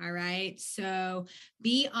 All right. So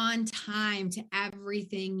be on time to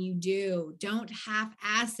everything you do. Don't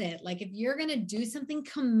half-ass it. Like if you're going to do something,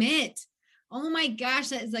 commit. Oh my gosh,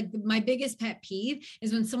 that is like my biggest pet peeve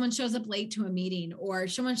is when someone shows up late to a meeting or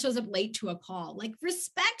someone shows up late to a call. Like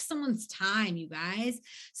respect someone's time, you guys.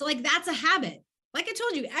 So like that's a habit. Like I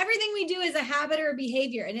told you, everything we do is a habit or a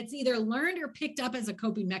behavior, and it's either learned or picked up as a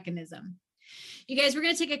coping mechanism. You guys, we're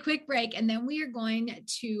going to take a quick break, and then we are going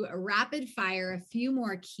to rapid fire a few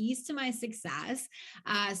more keys to my success.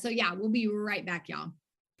 So yeah, we'll be right back, y'all.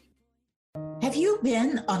 Have you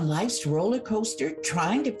been on life's roller coaster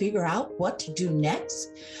trying to figure out what to do next?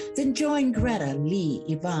 Then join Greta, Lee,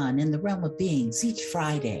 Yvonne in the Realm of Beings each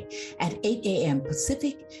Friday at 8 a.m.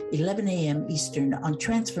 Pacific, 11 a.m. Eastern on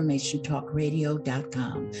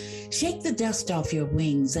TransformationTalkRadio.com. Shake the dust off your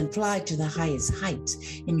wings and fly to the highest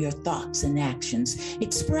heights in your thoughts and actions.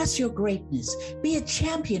 Express your greatness. Be a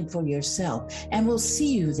champion for yourself, and we'll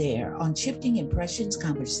see you there on Shifting Impressions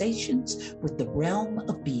Conversations with the Realm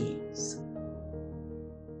of Beings.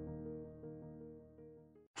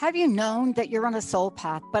 Have you known that you're on a soul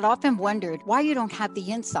path, but often wondered why you don't have the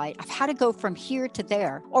insight of how to go from here to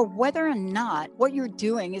there, or whether or not what you're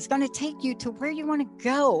doing is going to take you to where you want to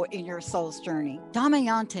go in your soul's journey?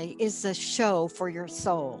 Damayanti is the show for your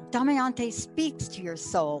soul. Damayanti speaks to your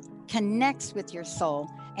soul, connects with your soul,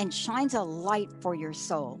 and shines a light for your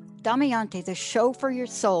soul. Damayanti, the show for your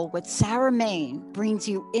soul with Sarah Main, brings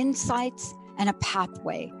you insights and a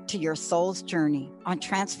pathway to your soul's journey on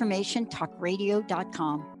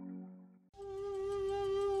TransformationTalkRadio.com.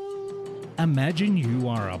 Imagine you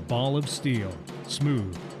are a ball of steel,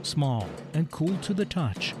 smooth, small, and cool to the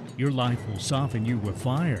touch. Your life will soften you with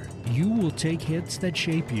fire. You will take hits that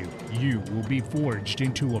shape you. You will be forged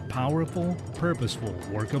into a powerful, purposeful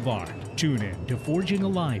work of art. Tune in to Forging a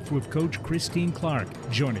Life with Coach Christine Clark,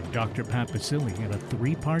 joining Dr. Pat Basili in a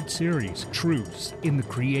 3-part series, Truths in the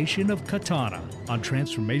Creation of Katana, on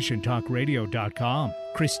TransformationTalkRadio.com.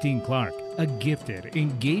 Christine Clark, a gifted,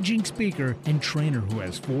 engaging speaker and trainer who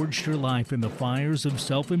has forged her life in the fires of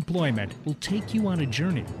self-employment, will take you on a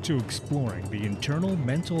journey to exploring the internal,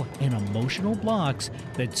 mental, and emotional blocks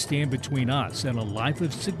that stand between us and a life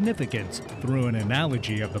of significance through an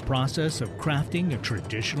analogy of the process of crafting a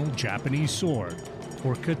traditional Japanese sword,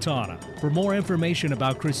 or katana. For more information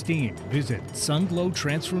about Christine, visit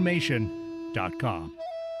sunglowtransformation.com.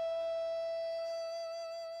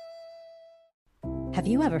 Have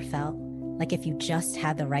you ever felt like if you just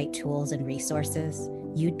had the right tools and resources,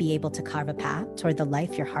 you'd be able to carve a path toward the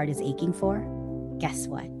life your heart is aching for? Guess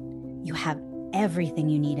what? You have everything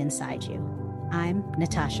you need inside you. I'm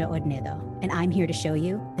Natasha Odnedo, and I'm here to show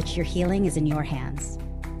you that your healing is in your hands.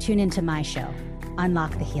 Tune into my show,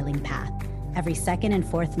 Unlock the Healing Path, every second and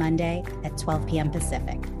fourth Monday at 12 p.m.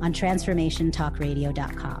 Pacific on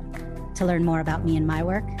TransformationTalkRadio.com. To learn more about me and my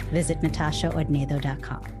work, visit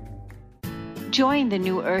NatashaOdnedo.com. Join the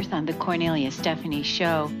New Earth on the Cornelia Stephanie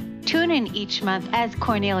Show. Tune in each month as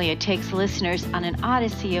Cornelia takes listeners on an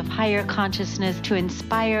odyssey of higher consciousness to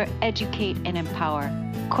inspire, educate, and empower.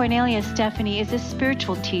 Cornelia Stephanie is a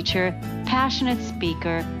spiritual teacher, passionate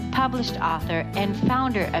speaker, published author, and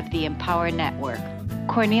founder of the Empower Network.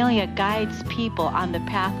 Cornelia guides people on the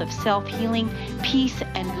path of self-healing, peace,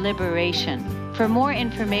 and liberation. For more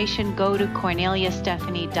information, go to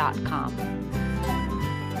CorneliaStephanie.com.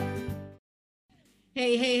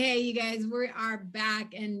 Hey, you guys, we are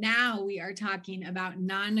back. And now we are talking about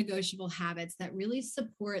non-negotiable habits that really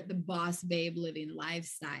support the boss babe living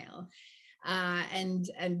lifestyle. And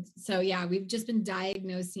so, yeah, we've just been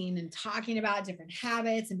diagnosing and talking about different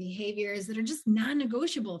habits and behaviors that are just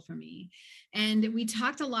non-negotiable for me. And we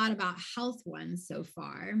talked a lot about health ones so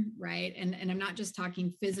far, right? And I'm not just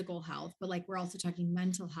talking physical health, but like we're also talking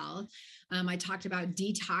mental health. I talked about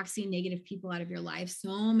detoxing negative people out of your life.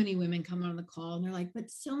 So many women come on the call and they're like,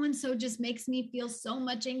 but so-and-so just makes me feel so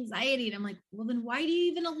much anxiety. And I'm like, well, then why do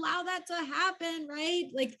you even allow that to happen, right?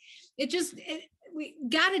 Like we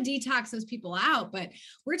got to detox those people out, but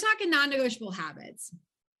we're talking non-negotiable habits.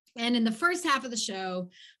 And in the first half of the show,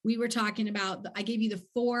 we were talking about, I gave you the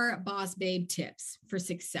 4 boss babe tips for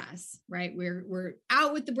success, right? We're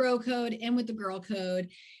out with the bro code, in with the girl code.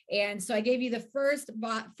 And so I gave you the first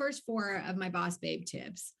 4 of my boss babe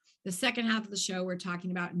tips. The second half of the show, we're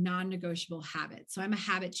talking about non-negotiable habits. So I'm a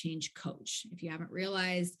habit change coach. If you haven't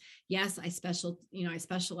realized, yes, I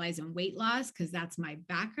specialize in weight loss because that's my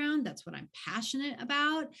background. That's what I'm passionate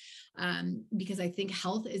about, because I think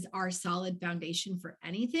health is our solid foundation for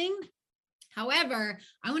anything. However,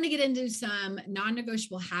 I want to get into some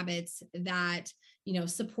non-negotiable habits that,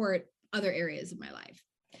 support other areas of my life.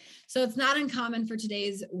 So it's not uncommon for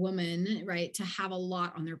today's woman, right, to have a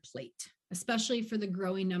lot on their plate, especially for the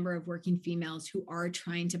growing number of working females who are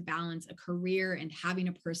trying to balance a career and having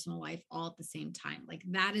a personal life all at the same time. Like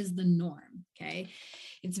that is the norm. Okay.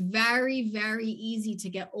 It's very, very easy to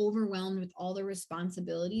get overwhelmed with all the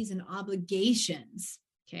responsibilities and obligations.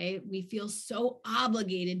 Okay. We feel so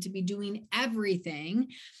obligated to be doing everything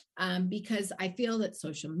because I feel that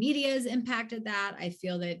social media has impacted that. I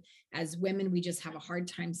feel that as women, we just have a hard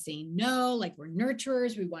time saying no, like we're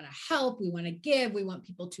nurturers. We want to help. We want to give. We want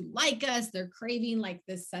people to like us. They're craving like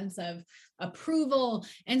this sense of approval.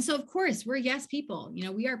 And so of course we're yes people, you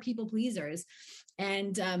know, we are people pleasers.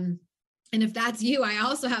 And if that's you, I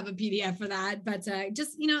also have a PDF for that, but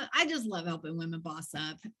just, you know, I just love helping women boss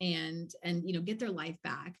up and, you know, get their life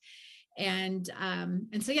back. And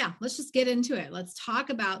so, yeah, let's just get into it. Let's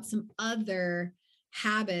talk about some other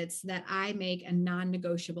habits that I make a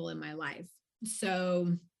non-negotiable in my life.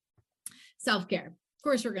 So self-care. Of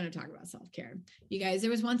course, we're going to talk about self-care. You guys, there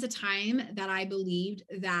was once a time that I believed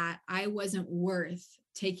that I wasn't worth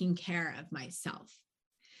taking care of myself.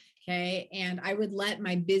 Okay. And I would let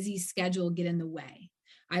my busy schedule get in the way.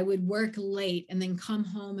 I would work late and then come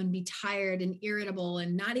home and be tired and irritable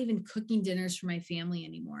and not even cooking dinners for my family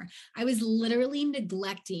anymore. I was literally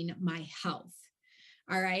neglecting my health.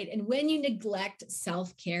 All right. And when you neglect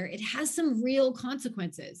self-care, it has some real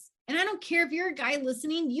consequences. And I don't care if you're a guy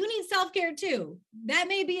listening, you need self-care too. That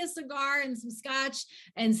may be a cigar and some scotch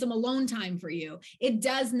and some alone time for you. It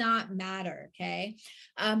does not matter. Okay.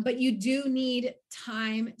 But you do need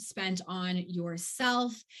time spent on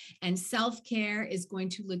yourself, and self-care is going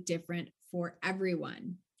to look different for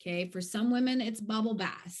everyone. Okay. For some women, it's bubble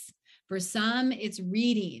baths. For some, it's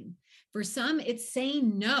reading. For some, it's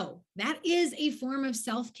saying no. That is a form of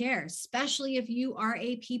self-care, especially if you are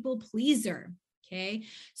a people pleaser. Okay.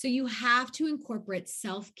 So you have to incorporate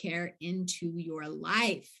self-care into your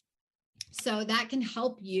life. So that can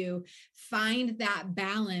help you find that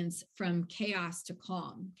balance from chaos to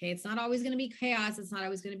calm. Okay. It's not always going to be chaos. It's not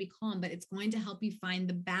always going to be calm, but it's going to help you find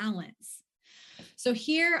the balance. So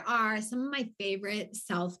here are some of my favorite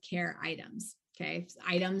self-care items. Okay.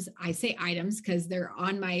 Items. I say items because they're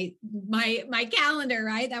on my calendar,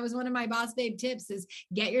 right? That was one of my Boss Babe tips is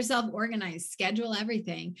get yourself organized, schedule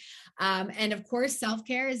everything. And of course,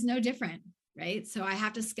 self-care is no different, right? So I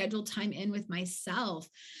have to schedule time in with myself.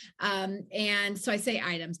 And so I say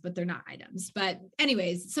items, but they're not items. But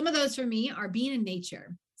anyways, some of those for me are being in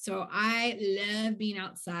nature. So I love being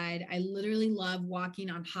outside. I literally love walking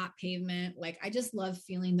on hot pavement. Like I just love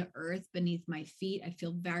feeling the earth beneath my feet. I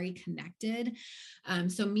feel very connected.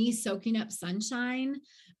 So me soaking up sunshine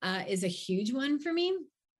is a huge one for me.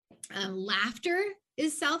 Laughter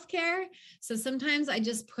is self-care. So sometimes I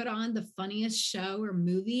just put on the funniest show or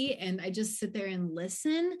movie and I just sit there and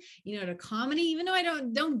listen, you know, to comedy, even though I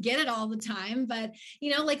don't get it all the time, but you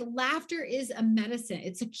know, like laughter is a medicine.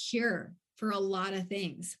 It's a cure for a lot of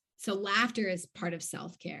things. So laughter is part of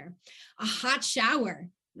self-care. A hot shower,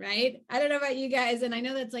 right? I don't know about you guys. And I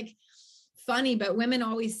know that's like funny, but women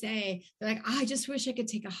always say, they're like, oh, I just wish I could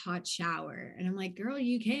take a hot shower. And I'm like, girl,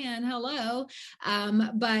 you can, hello.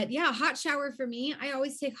 But yeah, hot shower for me, I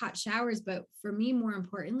always take hot showers, but for me, more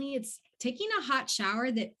importantly, it's taking a hot shower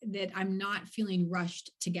that I'm not feeling rushed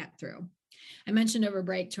to get through. I mentioned over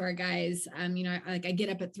break to our guys, you know, I get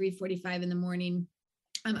up at 3:45 in the morning.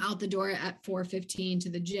 I'm out the door at 4:15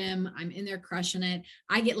 to the gym. I'm in there crushing it.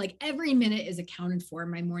 I get like every minute is accounted for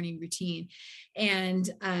in my morning routine. And,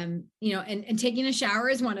 you know, and taking a shower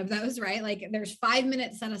is one of those, right? Like there's 5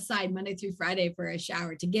 minutes set aside Monday through Friday for a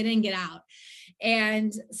shower to get in, get out.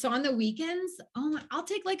 And so on the weekends, I'll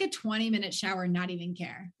take like a 20-minute shower, not even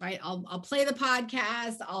care, right? I'll play the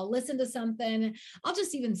podcast. I'll listen to something. I'll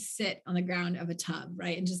just even sit on the ground of a tub,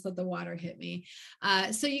 right? And just let the water hit me.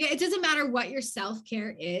 So it doesn't matter what your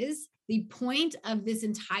self-care is. The point of this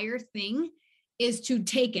entire thing is to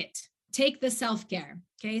take the self-care.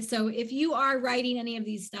 Okay. So if you are writing any of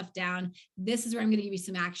these stuff down, this is where I'm going to give you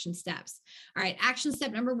some action steps. All right. Action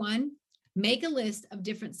step number 1, make a list of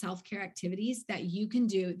different self-care activities that you can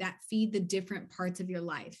do that feed the different parts of your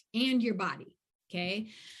life and your body. Okay.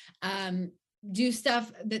 Do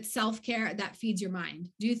stuff that's self-care that feeds your mind.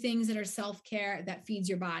 Do things that are self-care that feeds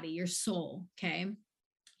your body, your soul. Okay.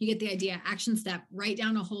 You get the idea. Action step, write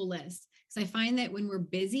down a whole list. Because I find that when we're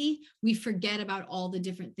busy, we forget about all the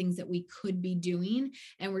different things that we could be doing.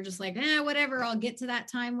 And we're just like, whatever, I'll get to that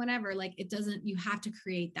time, whenever. Like you have to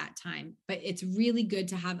create that time. But it's really good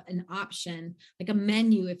to have an option, like a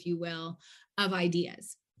menu, if you will, of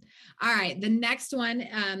ideas. All right. The next one,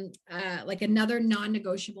 like another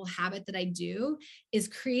non-negotiable habit that I do is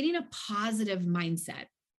creating a positive mindset.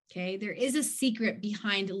 Okay. There is a secret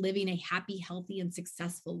behind living a happy, healthy, and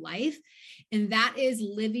successful life. And that is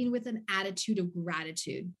living with an attitude of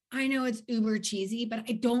gratitude. I know it's uber cheesy, but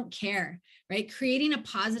I don't care, right? Creating a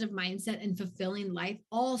positive mindset and fulfilling life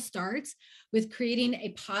all starts with creating a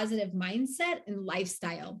positive mindset and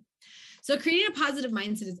lifestyle. So creating a positive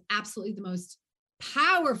mindset is absolutely the most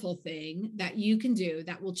powerful thing that you can do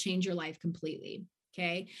that will change your life completely.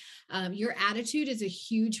 Okay. Your attitude is a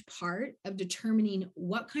huge part of determining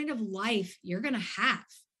what kind of life you're going to have.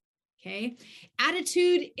 Okay.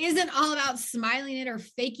 Attitude isn't all about smiling it or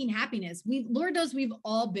faking happiness. Lord knows we've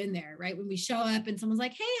all been there, right? When we show up and someone's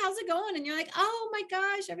like, hey, how's it going? And you're like, oh my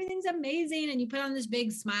gosh, everything's amazing. And you put on this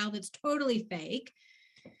big smile that's totally fake.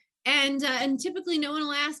 And typically no one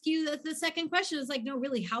will ask you that. The second question is like, no,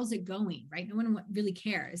 really, how's it going? Right? No one really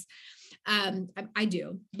cares. I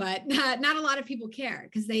do, but not a lot of people care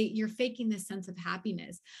because you're faking this sense of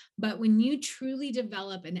happiness. But when you truly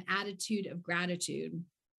develop an attitude of gratitude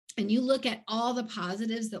and you look at all the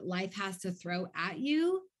positives that life has to throw at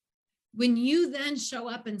you, when you then show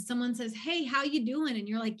up and someone says, hey, how you doing? And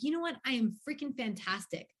you're like, you know what? I am freaking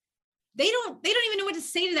fantastic. They don't even know what to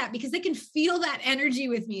say to that because they can feel that energy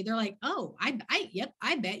with me. They're like, oh, yep,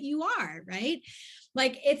 I bet you are, right?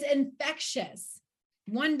 Like it's infectious.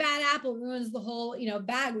 One bad apple ruins the whole,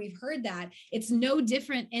 bag. We've heard that. It's no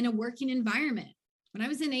different in a working environment. When I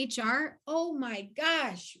was in HR, oh my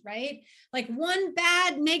gosh, right? Like one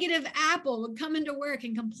bad negative apple would come into work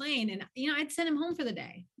and complain. And, I'd send him home for the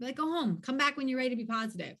day. Be like, go home, come back when you're ready to be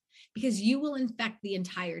positive because you will infect the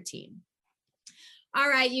entire team. All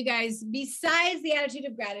right, you guys, besides the attitude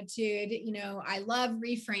of gratitude, I love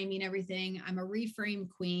reframing everything. I'm a reframe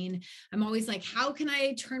queen. I'm always like, how can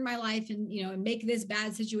I turn my life and make this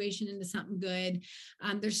bad situation into something good?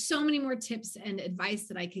 There's so many more tips and advice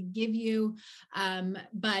that I could give you.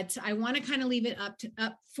 But I want to kind of leave it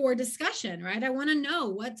up for discussion, right? I want to know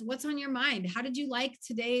what's on your mind. How did you like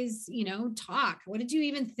today's, talk? What did you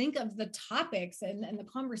even think of the topics and the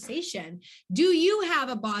conversation? Do you have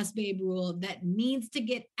a boss babe rule that needs to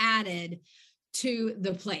get added to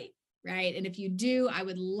the plate, right? And if you do, I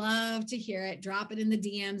would love to hear it. Drop it in the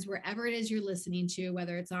DMs, wherever it is you're listening to,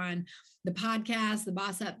 whether it's on the podcast, the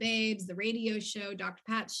Boss Up Babes, the radio show, Dr.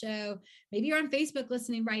 Pat's show. Maybe you're on Facebook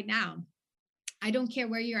listening right now. I don't care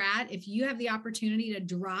where you're at. If you have the opportunity to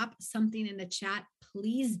drop something in the chat,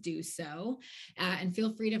 please do so. And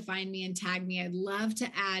feel free to find me and tag me. I'd love to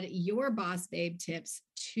add your Boss Babe tips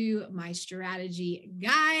to my strategy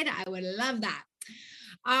guide. I would love that.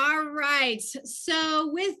 All right.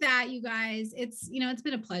 So with that, you guys, it's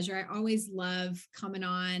been a pleasure. I always love coming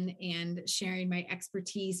on and sharing my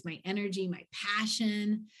expertise, my energy, my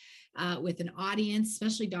passion with an audience,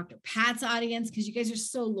 especially Dr. Pat's audience, because you guys are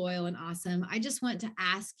so loyal and awesome. I just want to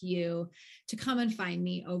ask you to come and find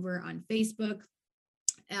me over on Facebook.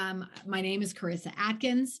 My name is Carissa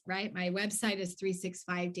Atkins, right? My website is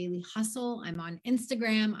 365 Daily Hustle. I'm on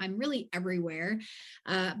Instagram. I'm really everywhere.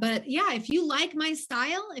 But yeah, if you like my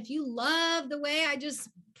style, if you love the way I just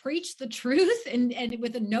preach the truth and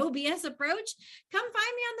with a no BS approach, come find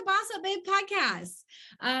me on the Boss Up Babe podcast.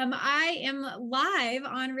 I am live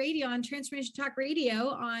on radio, on Transformation Talk Radio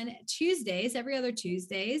on Tuesdays, every other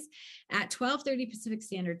Tuesdays at 12:30 Pacific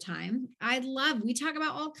Standard Time. We talk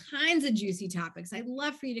about all kinds of juicy topics. I'd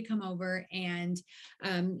love for you to come over and,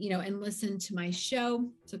 and listen to my show.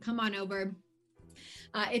 So come on over.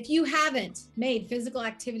 If you haven't made physical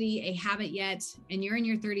activity a habit yet, and you're in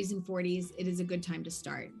your 30s and 40s, it is a good time to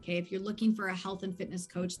start. Okay. If you're looking for a health and fitness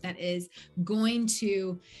coach that is going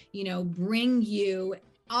to, bring you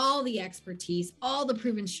all the expertise, all the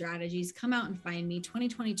proven strategies, come out and find me.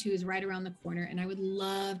 2022 is right around the corner, and I would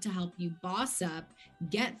love to help you boss up,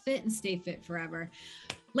 get fit, and stay fit forever.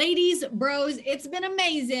 Ladies, bros, it's been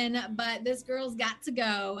amazing, but this girl's got to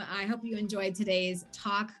go. I hope you enjoyed today's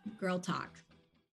Talk Girl Talk.